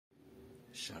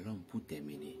Shalom, pour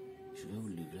terminer, je vais vous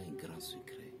livrer un grand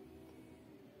secret.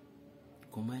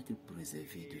 Comment être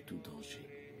préservé de tout danger,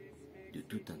 de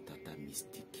tout attentat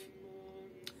mystique.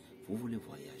 Vous voulez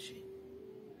voyager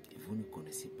et vous ne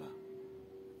connaissez pas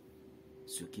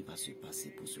ce qui va se passer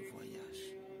pour ce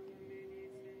voyage.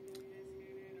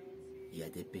 Il y a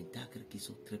des pentacles qui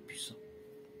sont très puissants,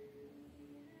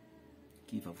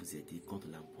 qui vont vous aider contre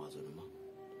l'empoisonnement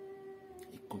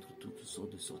et contre toutes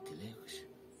sortes de sortilèges.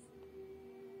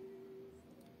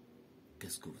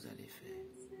 Qu'est-ce que vous allez faire?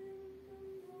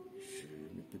 Je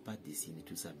ne peux pas dessiner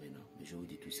tout ça maintenant, mais je vous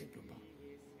dis tout simplement.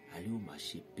 Allez au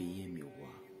marché, payer un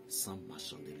miroir sans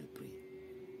marchander le prix.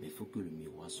 Mais il faut que le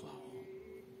miroir soit rond.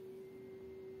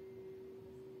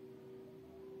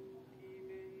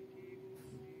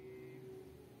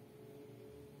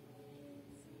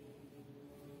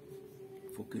 Il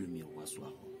faut que le miroir soit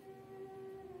rond.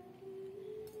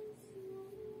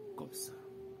 Comme ça.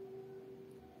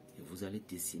 Et vous allez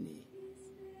dessiner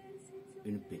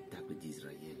une pentacle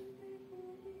d'Israël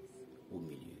au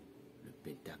milieu, le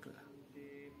pentacle là,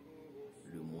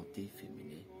 le monté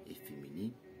féminin et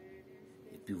féminine,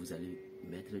 et puis vous allez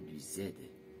mettre du Z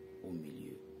au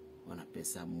milieu. On appelle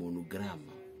ça monogramme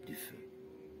du feu.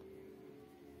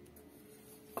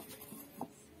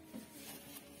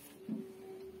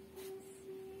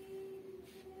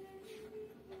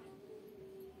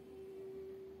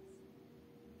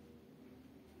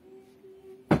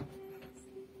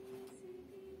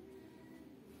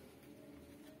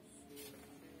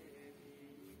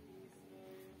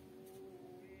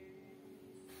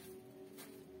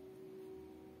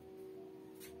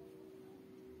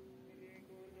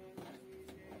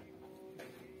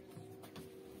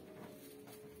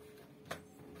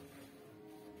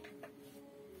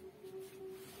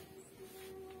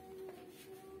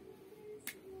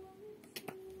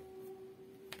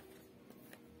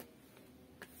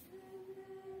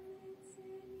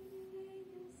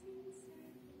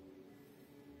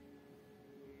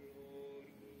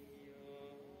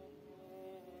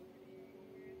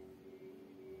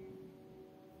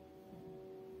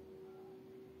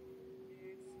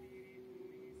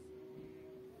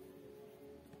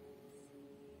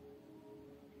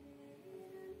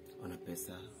 On appelle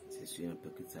ça, c'est sûr un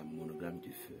peu que c'est un monogramme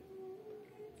du feu.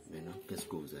 Maintenant, qu'est-ce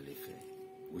que vous allez faire?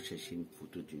 Vous cherchez une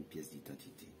photo d'une pièce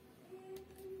d'identité.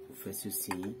 Vous faites ce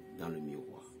signe dans le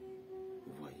miroir.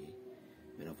 Vous voyez?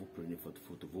 Maintenant, vous prenez votre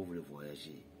photo, vous voulez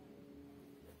voyager.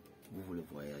 Vous voulez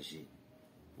voyager.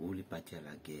 Vous voulez partir à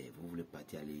la guerre. Vous voulez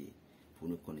partir aller. Vous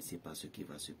ne connaissez pas ce qui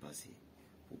va se passer.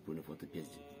 Vous prenez votre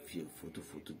pièce de photo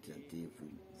d'identité,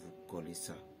 vous collez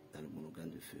ça dans le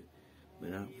monogramme de feu.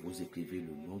 Maintenant, vous écrivez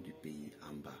le nom du pays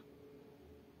en bas.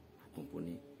 Vous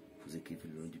comprenez? Vous écrivez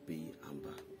le nom du pays en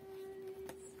bas.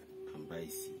 En bas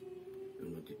ici, le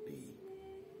nom du pays.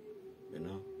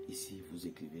 Maintenant, ici, vous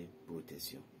écrivez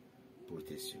protection.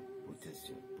 Protection,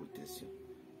 protection, protection,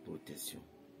 protection.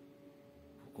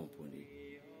 Vous comprenez?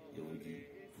 Et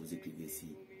vous écrivez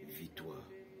ici victoire.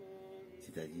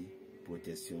 C'est-à-dire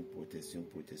protection, protection,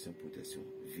 protection, protection.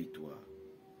 Victoire.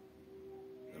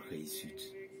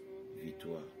 Réussite.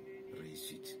 Victoire,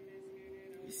 réussite.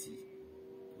 Ici,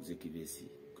 vous écrivez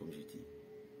ici, comme je dis,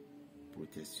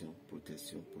 protection,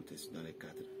 protection, protection dans les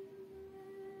cadres.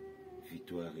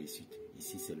 Victoire, réussite.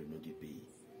 Ici, c'est le nom du pays.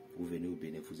 Vous venez au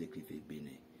Bénin, vous écrivez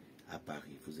Bénin. À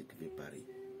Paris, vous écrivez Paris.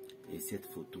 Et cette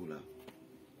photo-là,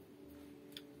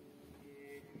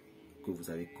 que vous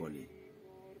avez collée,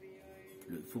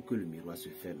 il faut que le miroir se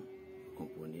ferme. Vous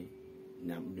comprenez?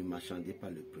 Ne marchandez pas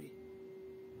le prix.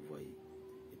 Vous voyez?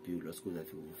 Puis lorsque vous avez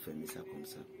fait, vous fermez ça comme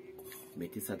ça.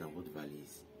 Mettez ça dans votre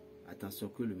valise. Attention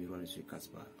que le miroir ne se casse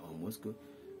pas. En moins que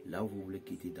là où vous voulez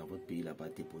quitter dans votre pays là-bas,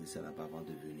 déposez ça là-bas avant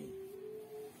de venir.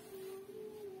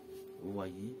 Vous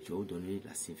voyez, je vais vous donner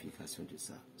la signification de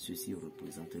ça. Ceci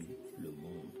représente le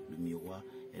monde. Le miroir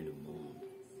est le monde.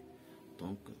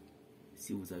 Donc,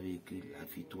 si vous avez écrit la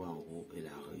victoire en haut et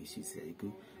la réussite, c'est-à-dire que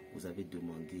vous avez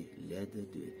demandé l'aide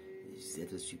des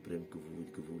êtres suprêmes que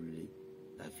vous voulez.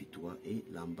 La victoire, et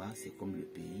l'en bas c'est comme le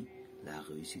pays, la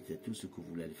réussite, tout ce que vous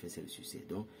voulez faire, c'est le succès.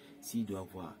 Donc s'il doit y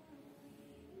avoir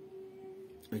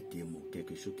un démon,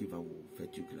 quelque chose qui va vous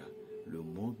faire truc là, le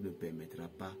monde ne permettra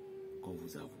pas qu'on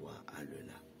vous envoie à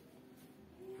là.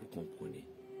 Vous comprenez?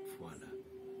 Voilà.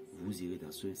 Vous irez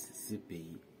dans ce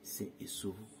pays sain et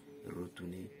sauf,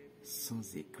 retournez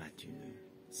sans égratignure.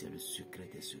 C'est le secret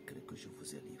des secrets que je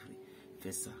vous ai livré.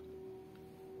 Faites ça.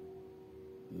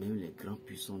 Même les grands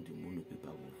puissants du monde ne peuvent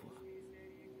pas vous voir.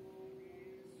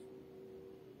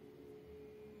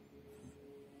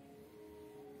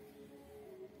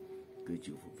 Que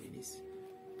Dieu vous bénisse.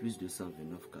 Plus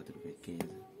 229 95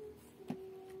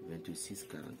 26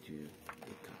 41 et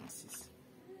 46.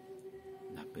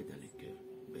 La paix dans les cœurs.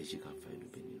 Belgique en famille.